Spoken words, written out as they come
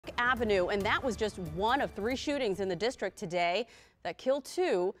Avenue, and that was just one of 3 shootings in the district today that killed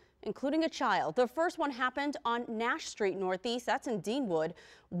 2, including a child. The first one happened on Nash Street Northeast, that's in Deanwood.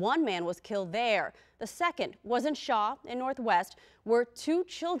 1 man was killed there. The second was in Shaw in Northwest, where 2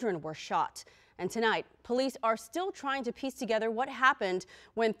 children were shot. And tonight, police are still trying to piece together what happened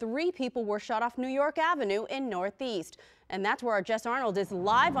when 3 people were shot off New York Avenue in Northeast. And that's where our Jess Arnold is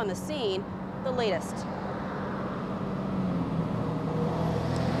live on the scene. The latest.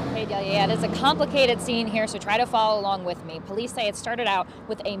 Hey Delia, yeah, it is a complicated scene here, so try to follow along with me. Police say it started out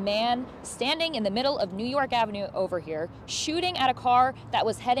with a man standing in the middle of New York Avenue over here, shooting at a car that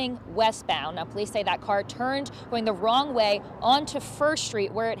was heading westbound. Now, police say that car turned going the wrong way onto First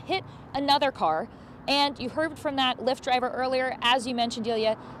Street, where it hit another car. And you heard from that Lyft driver earlier, as you mentioned,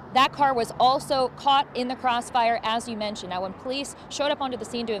 Delia, that car was also caught in the crossfire, as you mentioned. Now, when police showed up onto the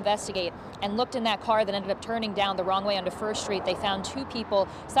scene to investigate and looked in that car that ended up turning down the wrong way onto First Street, they found 2 people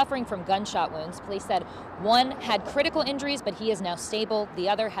suffering from gunshot wounds. Police said one had critical injuries, but he is now stable. The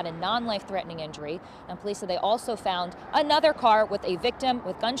other had a non-life-threatening injury. And police said they also found another car with a victim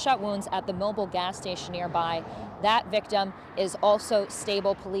with gunshot wounds at the Mobil gas station nearby. That victim is also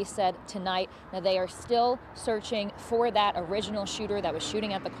stable, police said tonight. Now, they are still searching for that original shooter that was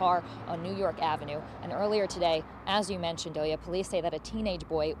shooting at the car on New York Avenue. And earlier today, as you mentioned, Delia, police say that a teenage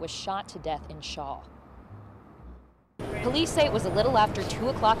boy was shot to death in Shaw. Police say it was a little after 2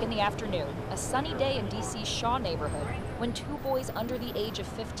 o'clock in the afternoon, a sunny day in D.C.'s Shaw neighborhood, when 2 boys under the age of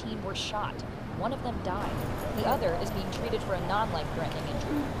 15 were shot. One of them died. The other is being treated for a non-life-threatening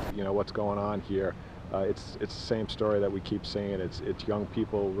injury. You know what's going on here. It's the same story that we keep seeing. It's young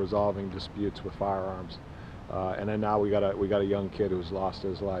people resolving disputes with firearms, and then now we got a young kid who's lost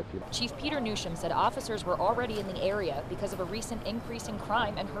his life. Chief Peter Newsham said officers were already in the area because of a recent increase in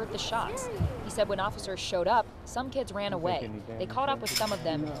crime and heard the shots. He said when officers showed up, some kids ran away. They caught up with some of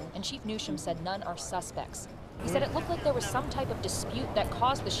them, and Chief Newsham said none are suspects. He said it looked like there was some type of dispute that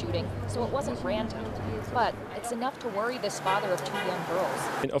caused the shooting, so it wasn't random. But it's enough to worry this father of 2 young girls.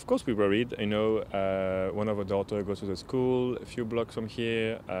 And of course we're worried. I know one of our daughters goes to the school a few blocks from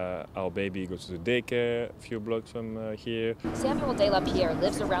here. Our baby goes to the daycare a few blocks from here. Samuel De La Pierre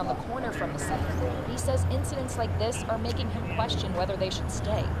lives around the corner from the scene. He says incidents like this are making him question whether they should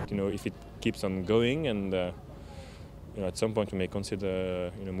stay. You know, if it keeps on going, and you know, at some point we may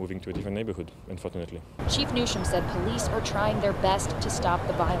consider moving to a different neighborhood, unfortunately. Chief Newsham said police are trying their best to stop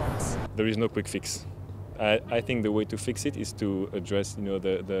the violence. There is no quick fix. I think the way to fix it is to address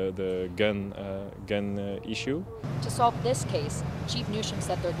the gun issue. To solve this case, Chief Newsham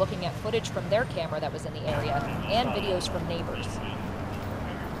said they're looking at footage from their camera that was in the area and videos from neighbors.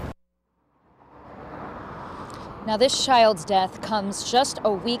 Now, this child's death comes just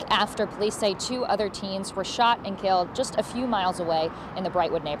a week after police say 2 other teens were shot and killed just a few miles away in the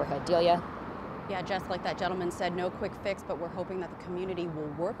Brightwood neighborhood. Delia? Yeah, just like that gentleman said, no quick fix, but we're hoping that the community will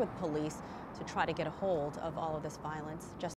work with police to try to get a hold of all of this violence. Just